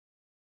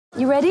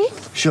You ready?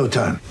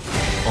 Showtime.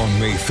 On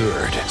May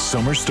 3rd,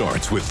 summer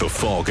starts with The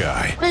Fall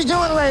Guy. Let's do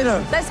it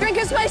later. Let's drink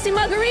a spicy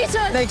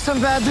margarita. Make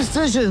some bad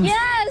decisions.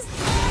 Yes!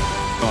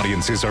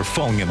 Audiences are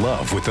falling in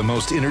love with the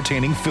most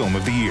entertaining film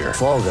of the year.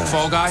 Fall Guy.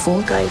 Fall Guy?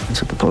 Fall Guy.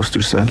 That's what the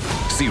poster said.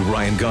 See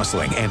Ryan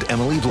Gosling and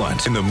Emily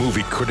Blunt in the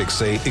movie critics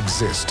say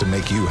exists to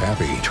make you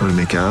happy. Trying to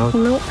make it out?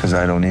 Nope. Because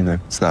I don't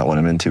either. It's not what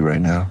I'm into right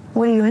now.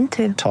 What are you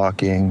into?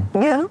 Talking.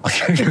 Yeah.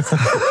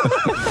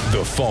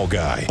 The Fall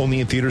Guy.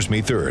 Only in theaters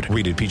May 3rd.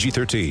 Rated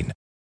PG-13.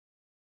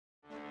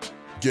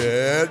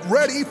 Get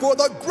ready for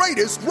the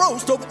greatest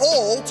roast of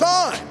all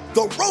time.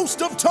 The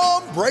Roast of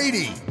Tom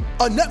Brady.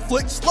 A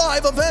Netflix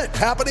live event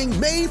happening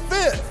May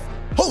 5th.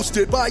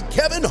 Hosted by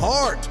Kevin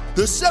Hart.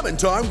 The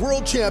 7-time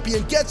world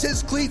champion gets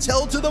his cleats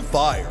held to the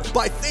fire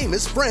by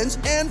famous friends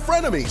and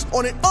frenemies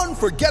on an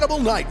unforgettable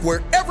night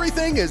where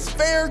everything is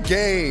fair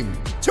game.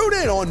 Tune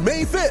in on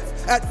May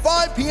 5th at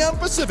 5 p.m.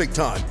 Pacific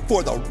time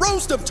for the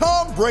Roast of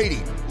Tom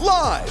Brady.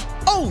 Live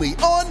only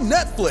on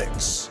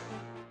Netflix.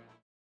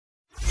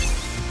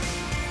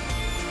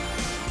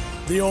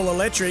 The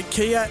all-electric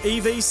Kia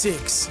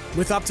EV6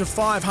 with up to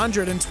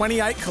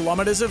 528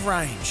 kilometres of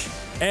range.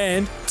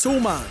 And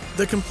Toolmart,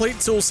 the complete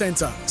tool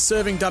centre,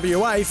 serving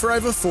WA for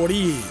over 40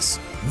 years.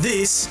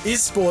 This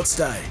is Sports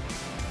Day.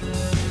 Don't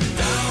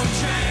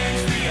change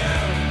for you.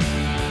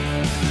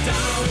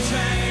 Don't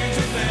change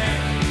a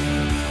thing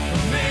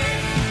for me.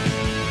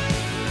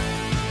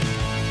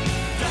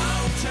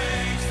 Don't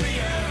change for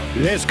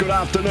you. Yes, good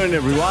afternoon,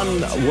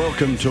 everyone.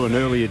 Welcome to an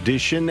early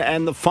edition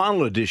and the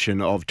final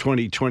edition of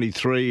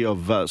 2023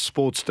 of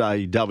Sports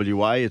Day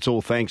WA. It's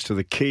all thanks to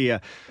the Kia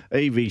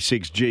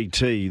EV6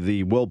 GT,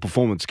 the World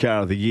Performance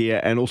Car of the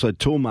Year, and also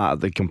Toolmart,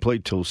 the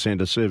complete tool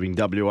centre serving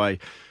WA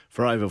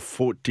for over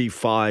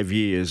 45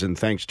 years. And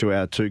thanks to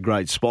our two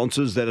great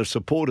sponsors that have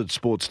supported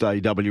Sports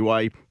Day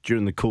WA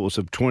during the course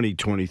of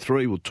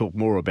 2023. We'll talk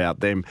more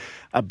about them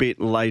a bit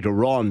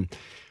later on.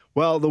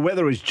 Well, the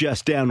weather is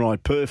just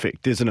downright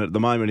perfect, isn't it, at the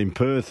moment in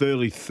Perth?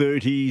 Early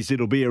 30s,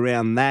 it'll be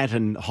around that,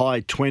 and high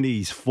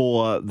 20s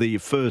for the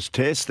first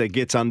test that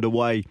gets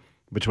underway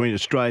between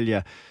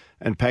Australia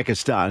and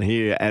Pakistan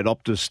here at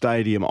Optus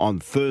Stadium on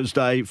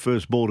Thursday.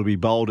 First ball to be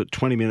bowled at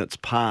 20 minutes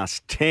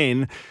past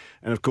 10.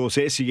 And, of course,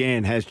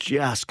 SEN has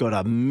just got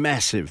a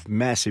massive,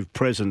 massive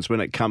presence when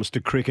it comes to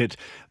cricket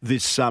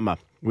this summer,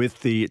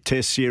 with the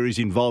Test series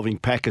involving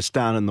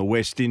Pakistan and the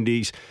West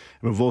Indies.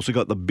 And we've also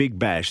got the Big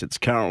Bash that's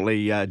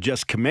currently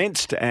just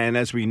commenced. And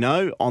as we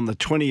know, on the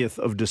 20th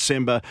of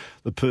December,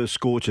 the Perth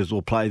Scorchers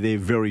will play their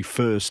very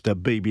first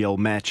BBL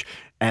match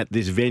at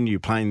this venue,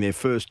 playing their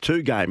first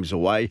two games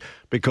away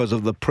because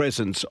of the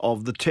presence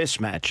of the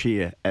Test match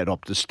here at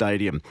Optus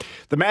Stadium.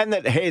 The man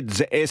that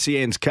heads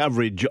SEN's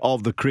coverage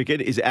of the cricket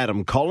is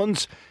Adam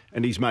Collins,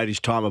 and he's made his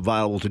time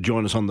available to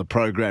join us on the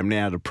program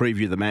now to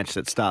preview the match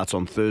that starts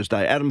on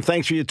Thursday. Adam,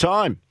 thanks for your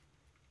time.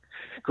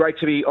 Great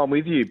to be on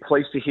with you.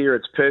 Pleased to hear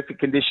it's perfect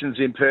conditions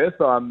in Perth.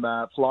 I'm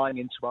flying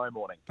in tomorrow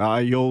morning.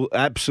 You'll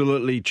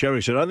absolutely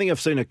cherish it. I don't think I've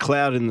seen a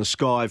cloud in the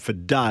sky for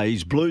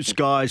days. Blue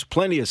skies,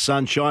 plenty of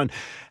sunshine.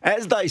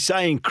 As they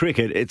say in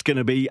cricket, it's going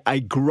to be a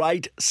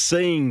great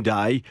seeing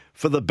day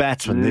for the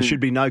batsmen. There should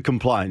be no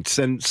complaints.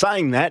 And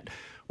saying that,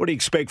 what do you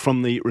expect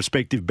from the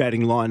respective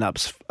batting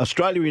lineups?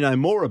 Australia we know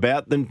more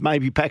about than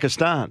maybe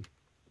Pakistan.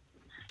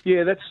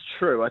 Yeah, that's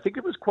true. I think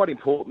it was quite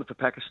important for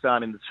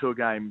Pakistan in the tour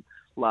game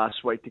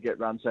last week to get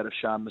runs out of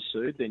Shan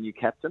Masood, their new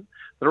captain.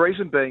 The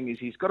reason being is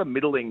he's got a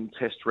middling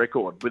test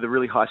record with a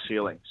really high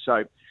ceiling.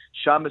 So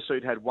Shan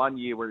Masood had 1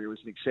 year where he was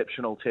an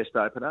exceptional test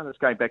opener. That's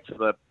going back to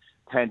the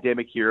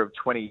pandemic year of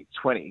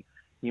 2020.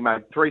 He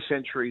made 3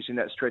 centuries in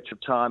that stretch of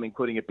time,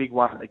 including a big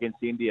one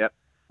against India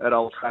at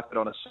Old Trafford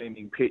on a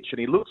seaming pitch. And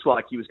he looks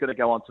like he was going to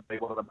go on to be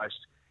one of the most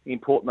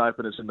important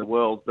openers in the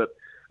world. But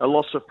a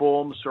loss of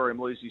form saw him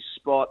lose his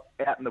spot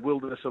out in the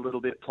wilderness a little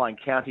bit, playing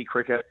county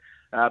cricket.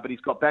 But he's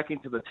got back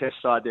into the test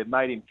side. They've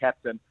made him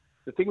captain.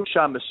 The thing with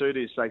Shan Masood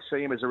is they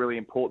see him as a really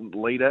important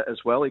leader as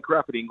well. He grew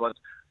up in England,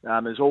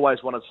 has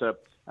always wanted to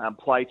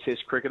play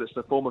test cricket. It's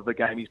the form of the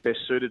game he's best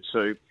suited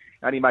to.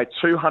 And he made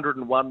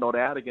 201 not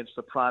out against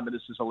the Prime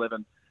Minister's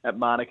 11 at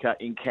Manuka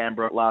in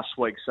Canberra last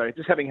week. So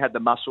just having had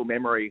the muscle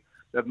memory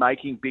of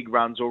making big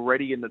runs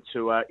already in the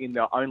tour, in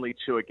the only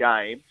tour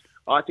game,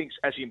 I think it's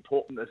as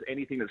important as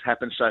anything that's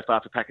happened so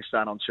far for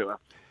Pakistan on tour.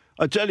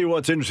 I tell you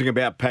what's interesting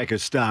about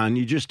Pakistan,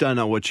 you just don't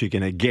know what you're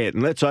going to get.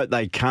 And let's hope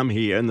they come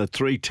here, and the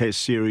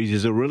 3-test series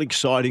is a really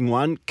exciting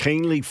one,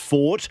 keenly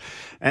fought,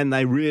 and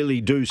they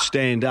really do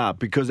stand up,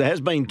 because there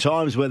has been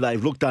times where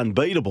they've looked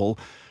unbeatable,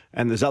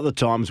 and there's other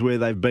times where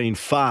they've been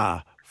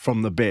far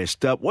from the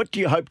best. What do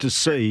you hope to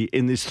see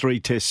in this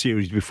 3-test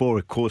series before,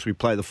 of course, we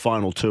play the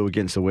final 2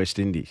 against the West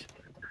Indies?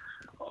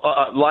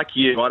 Like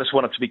you, I just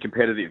want it to be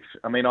competitive.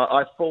 I mean,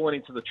 I've fallen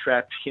into the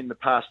trap in the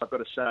past, I've got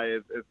to say,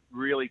 of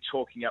really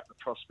talking up the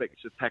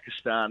prospects of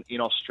Pakistan in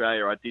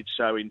Australia. I did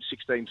so in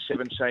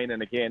 16-17,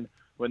 and again,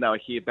 when they were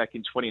here back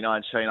in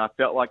 2019. I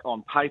felt like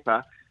on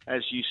paper,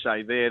 as you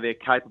say they're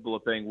capable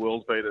of being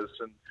world beaters.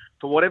 And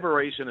for whatever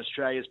reason,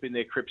 Australia's been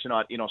their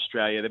kryptonite in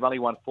Australia. They've only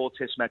won 4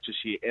 test matches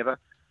here ever.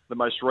 The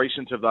most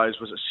recent of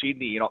those was at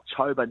Sydney in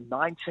October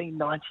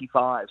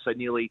 1995, so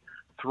nearly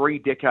 3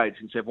 decades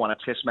since they've won a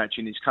test match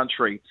in this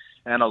country,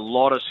 and a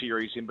lot of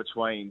series in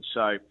between.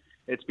 So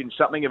it's been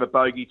something of a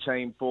bogey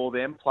team for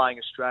them, playing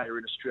Australia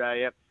in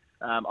Australia.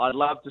 I'd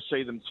love to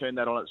see them turn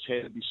that on its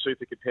head and be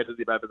super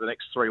competitive over the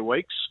next 3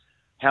 weeks.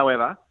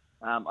 However,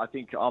 I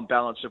think on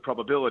balance of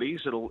probabilities,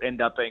 it'll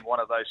end up being one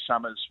of those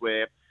summers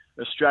where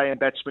Australian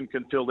batsmen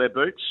can fill their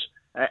boots,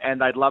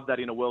 and they'd love that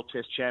in a World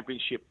Test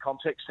Championship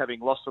context, having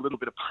lost a little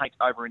bit of paint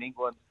over in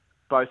England,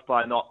 both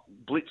by not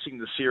blitzing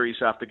the series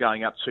after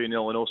going up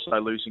 2-0 and also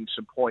losing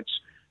some points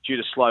due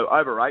to slow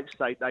over rates.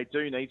 They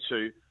do need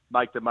to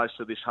make the most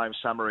of this home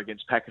summer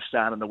against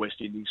Pakistan and the West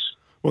Indies.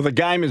 Well, the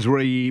game has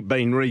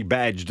been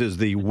rebadged as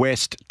the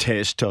West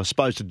Test,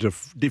 supposed to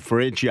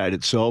differentiate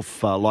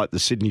itself like the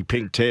Sydney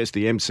Pink Test,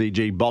 the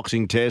MCG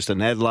Boxing Test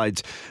and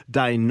Adelaide's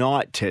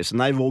Day-Night Test,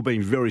 and they've all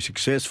been very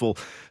successful.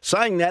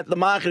 Saying that, the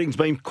marketing's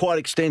been quite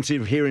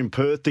extensive here in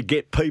Perth to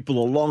get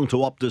people along to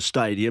Optus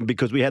Stadium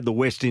because we had the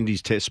West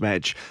Indies Test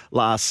match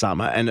last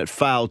summer and it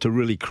failed to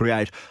really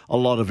create a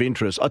lot of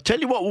interest. I'll tell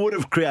you what would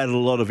have created a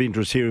lot of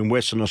interest here in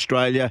Western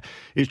Australia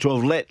is to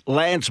have let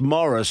Lance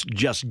Morris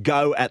just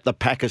go at the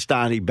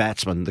Pakistani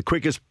batsman, the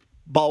quickest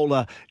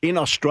bowler in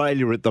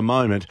Australia at the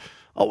moment.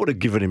 I would have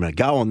given him a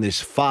go on this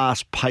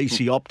fast,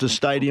 pacey Optus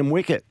Stadium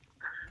wicket.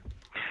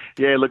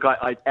 Yeah, look,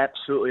 I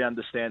absolutely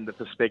understand the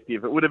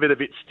perspective. It would have been a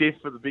bit stiff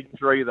for the big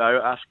three,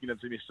 though, asking them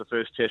to miss the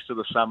first test of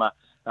the summer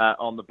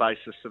on the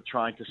basis of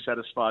trying to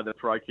satisfy the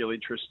parochial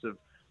interest of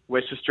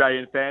West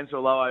Australian fans.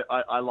 Although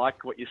I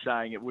like what you're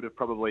saying, it would have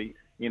probably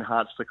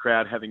enhanced the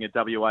crowd having a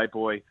WA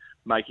boy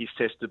make his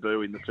test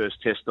debut in the first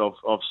test of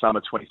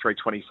summer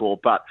 23-24.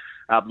 But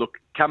look,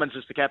 Cummins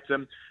is the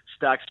captain.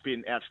 Stark's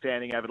been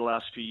outstanding over the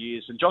last few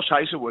years. And Josh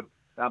Hazlewood,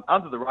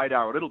 under the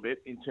radar a little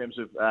bit in terms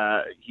of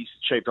he's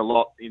achieved a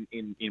lot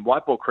in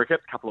white ball cricket,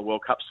 a couple of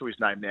World Cups to his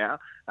name now.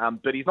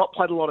 But he's not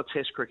played a lot of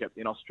test cricket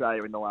in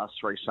Australia in the last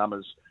 3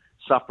 summers,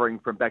 suffering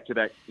from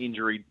back-to-back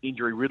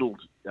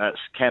injury-riddled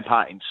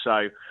campaigns.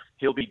 So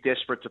he'll be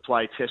desperate to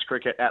play test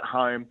cricket at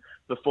home,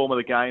 the form of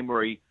the game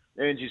where he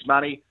earns his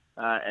money,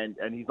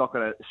 and he's not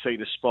going to see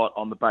the spot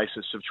on the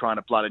basis of trying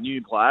to blood a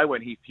new player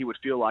when he would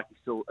feel like he's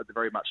still at the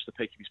very much the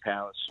peak of his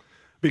powers.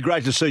 Be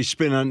great to see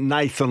spinner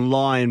Nathan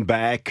Lyon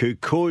back, who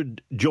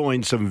could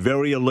join some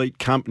very elite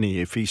company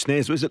if he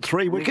snares, was it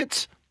 3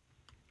 wickets?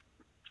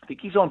 I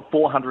think he's on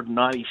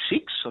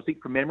 496, I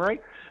think, from memory.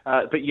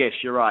 But yes,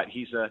 you're right.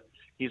 He's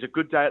a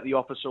good day at the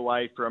office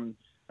away from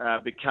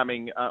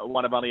becoming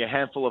one of only a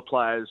handful of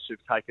players who've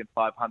taken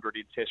 500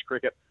 in Test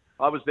cricket.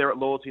 I was there at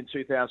Lords in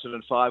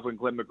 2005 when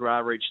Glenn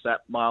McGrath reached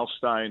that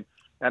milestone,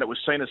 and it was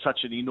seen as such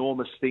an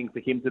enormous thing for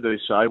him to do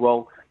so.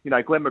 Well,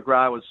 Glenn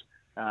McGrath was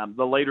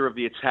the leader of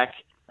the attack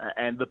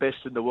and the best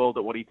in the world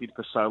at what he did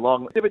for so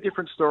long. A bit of a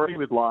different story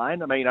with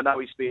Lyon. I mean, I know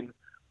he's been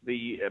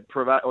the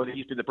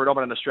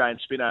predominant Australian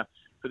spinner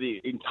for the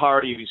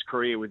entirety of his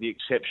career, with the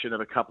exception of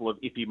a couple of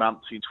iffy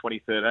months in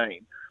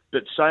 2013.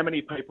 But so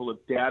many people have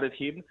doubted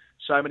him.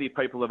 So many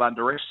people have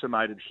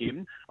underestimated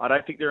him. I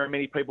don't think there are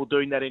many people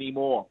doing that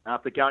anymore.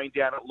 After going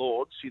down at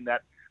Lords in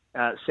that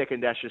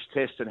second Ashes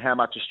Test and how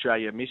much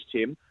Australia missed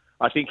him,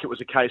 I think it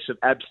was a case of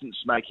absence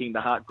making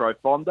the heart grow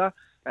fonder.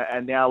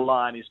 And now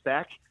Lyon is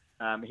back.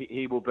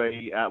 He will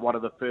be one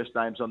of the first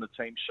names on the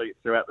team sheet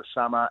throughout the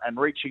summer, and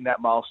reaching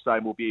that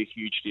milestone will be a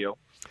huge deal.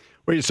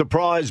 Were you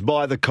surprised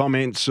by the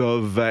comments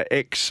of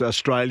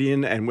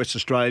ex-Australian and West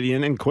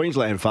Australian and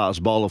Queensland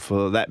fast bowler,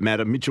 for that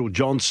matter, Mitchell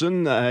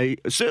Johnson?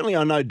 Certainly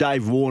I know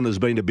Dave Warner's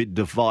been a bit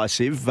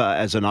divisive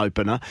as an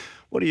opener.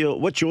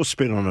 What's your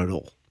spin on it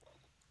all?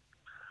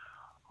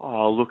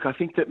 Oh, look, I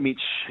think that Mitch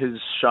has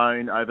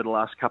shown over the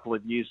last couple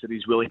of years that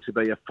he's willing to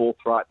be a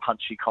forthright,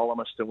 punchy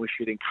columnist, and we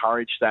should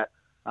encourage that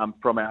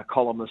from our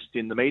columnists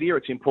in the media.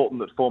 It's important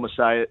that former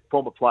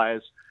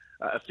players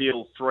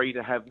feel free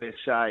to have their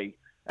say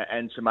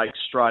and to make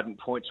strident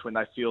points when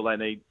they feel they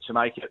need to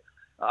make it.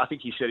 I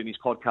think he said in his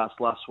podcast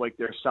last week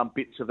there are some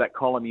bits of that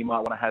column you might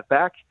want to have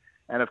back,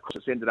 and of course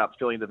it's ended up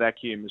filling the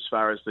vacuum as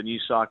far as the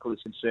news cycle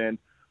is concerned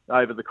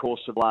over the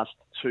course of the last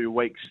 2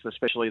 weeks,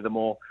 especially the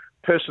more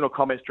personal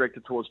comments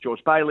directed towards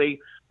George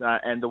Bailey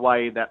and the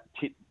way that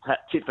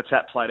tit for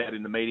tat played out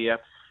in the media.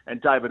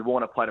 And David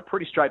Warner played a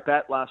pretty straight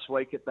bat last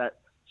week at that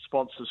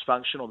sponsors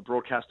function, or the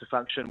broadcaster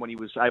function, when he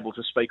was able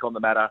to speak on the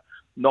matter,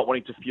 not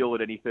wanting to fuel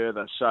it any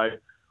further. So,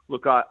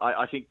 look,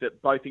 I think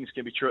that both things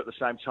can be true at the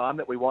same time,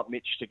 that we want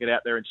Mitch to get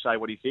out there and say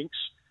what he thinks,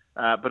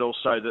 but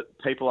also that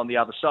people on the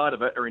other side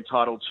of it are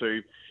entitled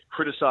to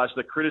criticise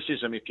the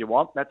criticism if you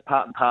want. That's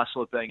part and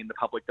parcel of being in the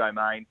public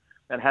domain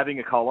and having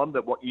a column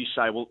that what you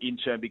say will in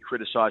turn be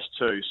criticised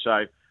too.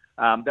 So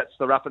that's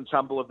the rough and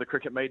tumble of the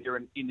cricket media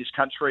in this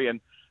country,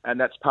 and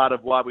that's part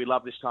of why we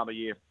love this time of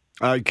year.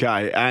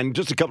 Okay, and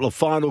just a couple of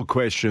final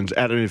questions,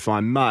 Adam, if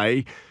I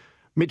may.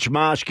 Mitch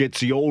Marsh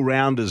gets the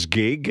all-rounders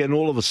gig, and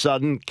all of a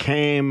sudden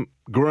Cam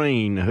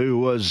Green, who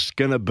was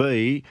going to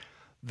be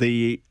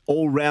the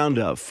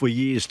all-rounder for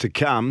years to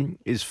come,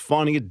 is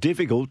finding it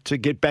difficult to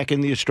get back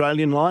in the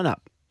Australian lineup.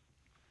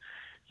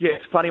 Yeah,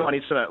 it's a funny one,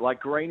 isn't it? Like,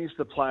 Green is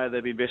the player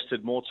they've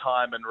invested more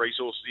time and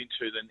resources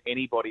into than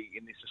anybody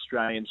in this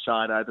Australian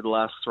side over the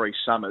last 3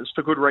 summers,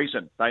 for good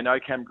reason. They know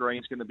Cam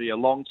Green's going to be a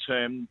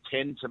long-term,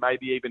 10 to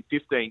maybe even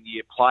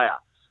 15-year player,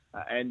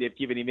 and they've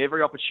given him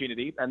every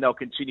opportunity, and they'll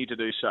continue to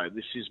do so.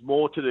 This is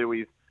more to do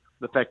with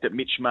the fact that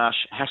Mitch Marsh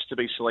has to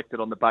be selected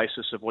on the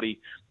basis of what he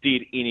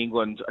did in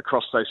England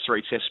across those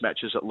 3 test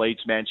matches at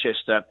Leeds,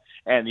 Manchester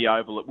and the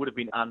Oval. It would have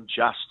been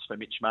unjust for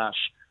Mitch Marsh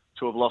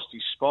to have lost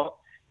his spot.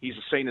 He's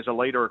seen as a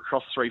leader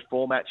across 3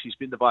 formats. He's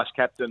been the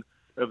vice-captain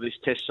of this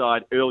test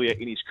side earlier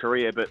in his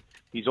career, but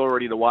he's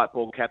already the white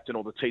ball captain,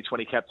 or the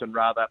T20 captain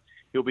rather.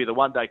 He'll be the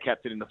one-day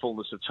captain in the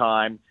fullness of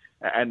time,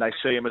 and they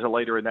see him as a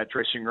leader in that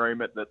dressing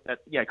room at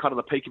kind of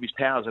the peak of his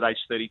powers at age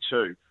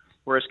 32.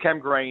 Whereas Cam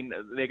Green,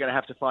 they're going to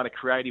have to find a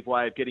creative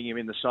way of getting him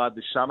in the side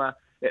this summer.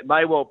 It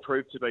may well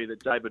prove to be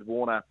that David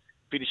Warner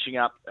finishing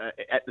up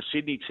at the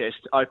Sydney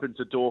Test opens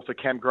the door for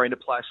Cam Green to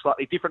play a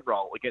slightly different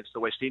role against the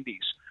West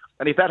Indies.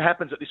 And if that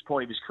happens at this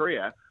point of his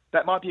career,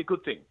 that might be a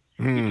good thing.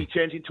 If he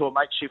turns into a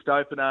makeshift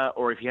opener,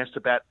 or if he has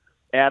to bat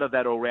out of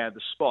that all-rounder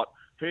spot,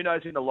 who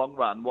knows in the long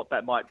run what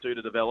that might do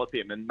to develop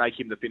him and make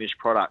him the finished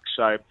product.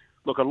 So,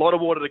 look, a lot of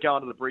water to go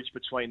under the bridge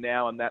between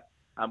now and that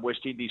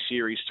West Indies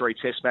series, 3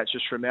 test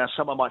matches from now.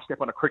 Someone might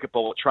step on a cricket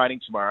ball at training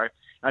tomorrow,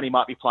 and he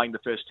might be playing the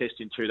first test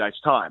in 2 days'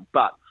 time.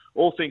 But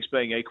all things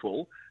being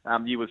equal,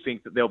 you would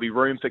think that there'll be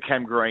room for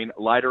Cam Green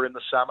later in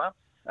the summer.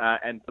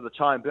 And for the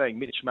time being,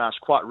 Mitch Marsh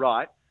quite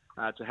right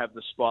to have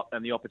the spot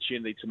and the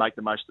opportunity to make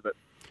the most of it.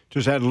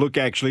 Just had a look,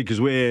 actually,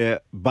 because we're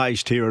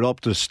based here at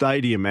Optus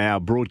Stadium, our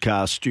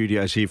broadcast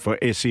studios here for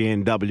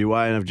SEN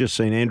WA, and I've just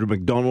seen Andrew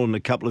McDonald and a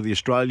couple of the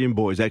Australian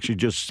boys actually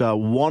just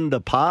wander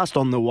past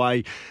on the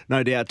way,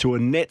 no doubt, to a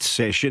net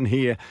session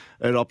here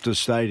at Optus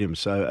Stadium.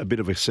 So a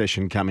bit of a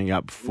session coming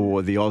up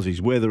for the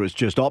Aussies. Whether it's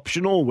just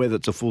optional, whether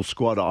it's a full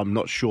squad, I'm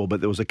not sure, but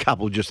there was a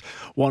couple just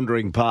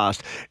wandering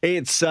past.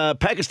 It's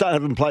Pakistan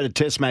haven't played a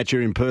test match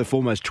here in Perth for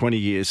almost 20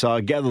 years, so I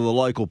gather the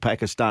local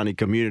Pakistani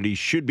community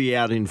should be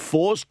out in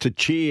force to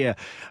cheer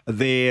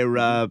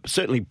their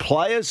certainly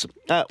players.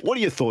 What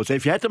are your thoughts?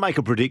 If you had to make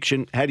a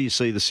prediction, how do you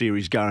see the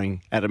series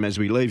going, Adam, as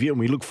we leave you? And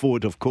we look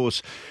forward, of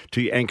course,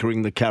 to you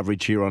anchoring the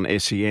coverage here on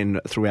SEN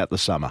throughout the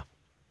summer.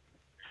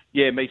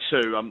 Yeah, me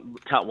too.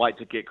 Can't wait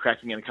to get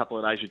cracking in a couple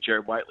of days with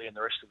Jared Waitley and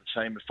the rest of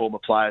the team of former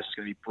players. It's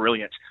going to be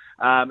brilliant.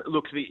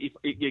 Look, if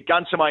your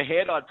gun to my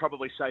head, I'd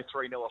probably say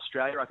 3-0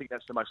 Australia. I think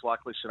that's the most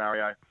likely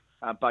scenario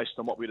based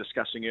on what we were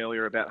discussing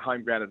earlier about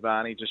home ground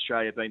advantage,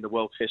 Australia being the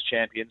World Test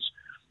champions,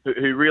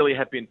 who really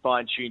have been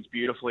fine-tuned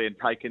beautifully and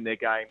taken their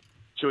game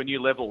to a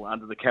new level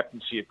under the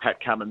captaincy of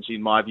Pat Cummins,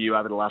 in my view,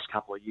 over the last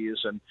couple of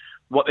years. And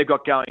what they've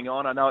got going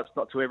on, I know it's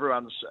not to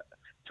everyone's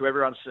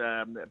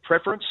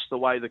preference, the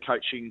way the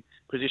coaching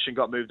position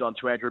got moved on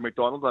to Andrew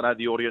McDonald. I know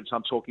the audience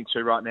I'm talking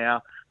to right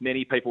now,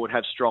 many people would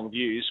have strong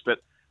views, but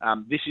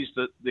this is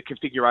the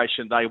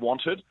configuration they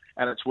wanted,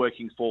 and it's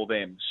working for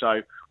them.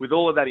 So with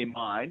all of that in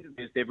mind,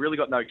 they've really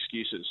got no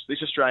excuses.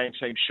 This Australian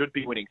team should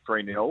be winning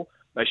 3-0.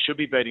 They should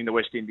be beating the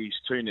West Indies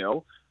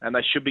 2-0, and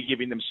they should be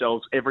giving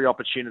themselves every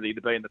opportunity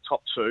to be in the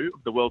top 2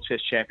 of the World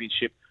Test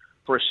Championship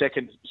for a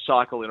second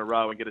cycle in a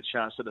row and get a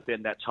chance to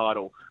defend that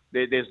title.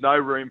 There's no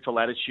room for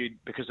latitude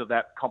because of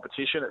that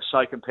competition. It's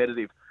so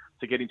competitive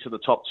to get into the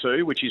top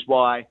 2, which is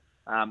why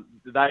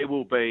they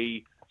will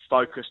be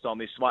focused on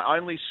this. My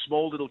only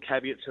small little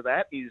caveat to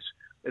that is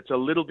it's a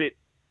little bit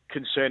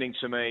concerning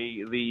to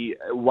me the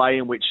way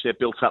in which they're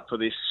built up for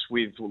this,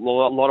 with a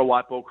lot of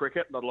white ball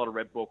cricket, not a lot of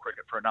red ball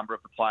cricket for a number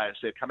of the players.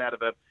 They've come out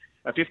of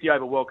a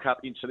 50-over World Cup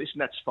into this,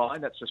 and that's fine.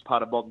 That's just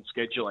part of modern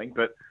scheduling.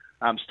 But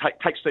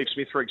take Steve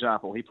Smith, for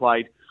example. He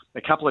played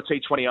a couple of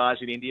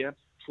T20Is in India,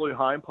 flew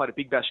home, played a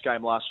Big Bash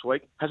game last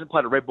week, hasn't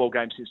played a red ball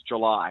game since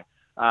July.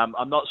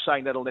 I'm not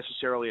saying that'll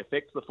necessarily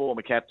affect the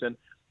former captain.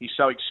 He's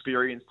so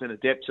experienced and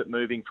adept at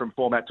moving from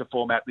format to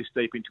format this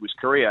deep into his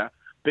career.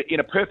 But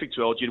in a perfect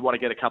world, you'd want to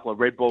get a couple of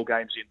red ball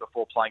games in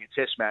before playing a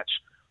test match,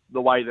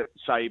 the way that,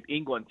 say,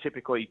 England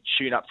typically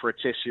tune up for a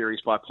test series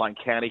by playing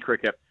county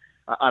cricket.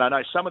 And I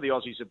know some of the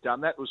Aussies have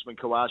done that. Usman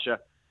Khawaja,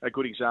 a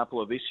good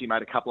example of this. He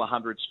made a couple of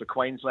hundreds for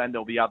Queensland.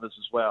 There'll be others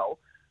as well.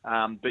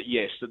 But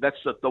yes, that's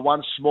the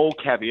one small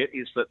caveat,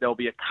 is that there'll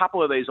be a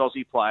couple of these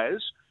Aussie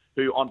players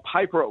who, on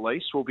paper at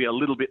least, will be a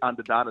little bit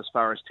underdone as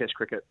far as Test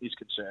cricket is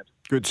concerned.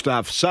 Good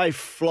stuff. Safe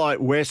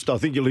flight west. I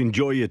think you'll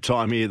enjoy your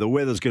time here. The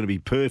weather's going to be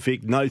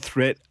perfect. No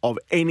threat of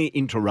any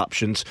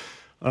interruptions.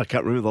 I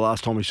can't remember the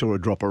last time we saw a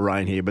drop of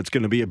rain here, but it's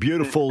going to be a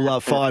beautiful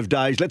 5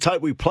 days. Let's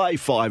hope we play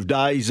 5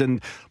 days,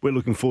 and we're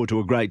looking forward to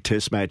a great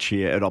Test match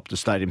here at Optus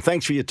Stadium.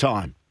 Thanks for your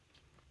time.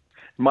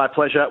 My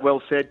pleasure.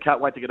 Well said. Can't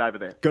wait to get over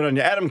there. Good on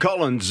you. Adam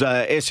Collins,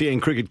 SEN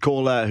cricket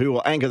caller, who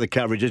will anchor the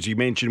coverage, as you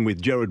mentioned,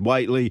 with Jared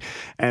Waitley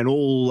and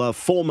all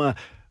former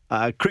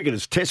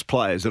cricketers, test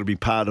players, that'll be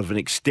part of an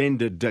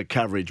extended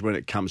coverage when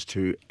it comes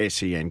to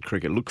SEN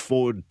cricket. Look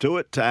forward to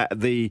it.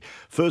 The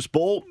first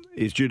ball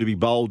is due to be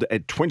bowled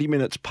at 20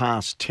 minutes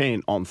past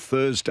 10 on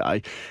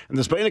Thursday. And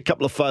there's been a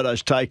couple of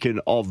photos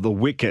taken of the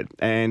wicket.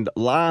 And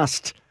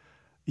last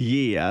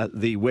year,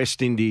 the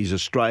West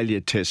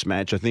Indies-Australia Test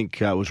match, I think,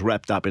 was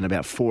wrapped up in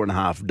about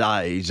 4.5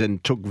 days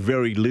and took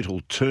very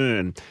little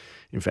turn.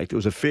 In fact, it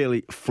was a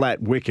fairly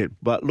flat wicket,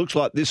 but looks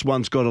like this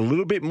one's got a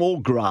little bit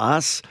more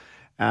grass,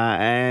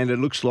 and it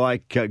looks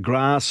like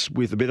grass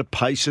with a bit of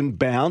pace and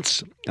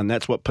bounce, and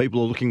that's what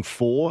people are looking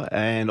for.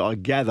 And I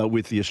gather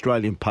with the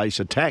Australian pace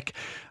attack,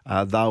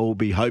 they'll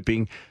be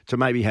hoping to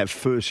maybe have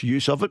first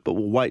use of it, but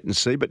we'll wait and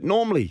see. But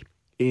normally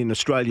in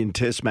Australian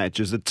Test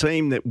matches, the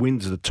team that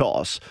wins the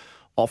toss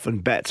often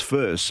bats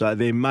first, so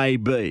there may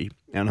be,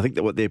 and I think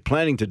that what they're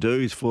planning to do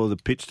is for the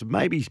pitch to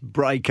maybe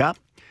break up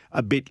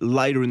a bit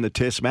later in the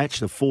Test match,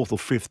 the 4th or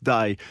 5th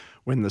day,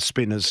 when the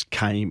spinners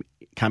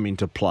come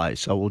into play.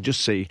 So we'll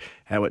just see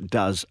how it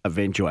does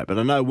eventuate. But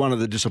I know one of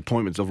the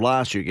disappointments of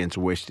last year against the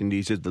West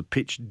Indies is the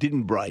pitch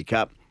didn't break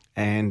up,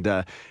 and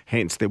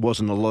hence there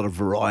wasn't a lot of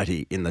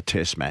variety in the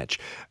Test match.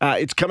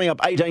 It's coming up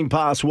 18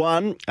 past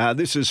 1.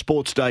 This is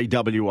Sports Day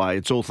WA.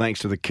 It's all thanks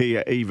to the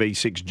Kia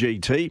EV6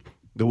 GT,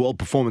 the World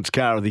Performance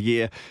Car of the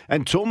Year,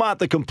 and Toolmart,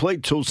 the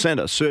complete tool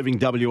centre, serving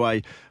WA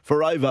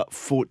for over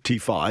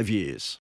 45 years.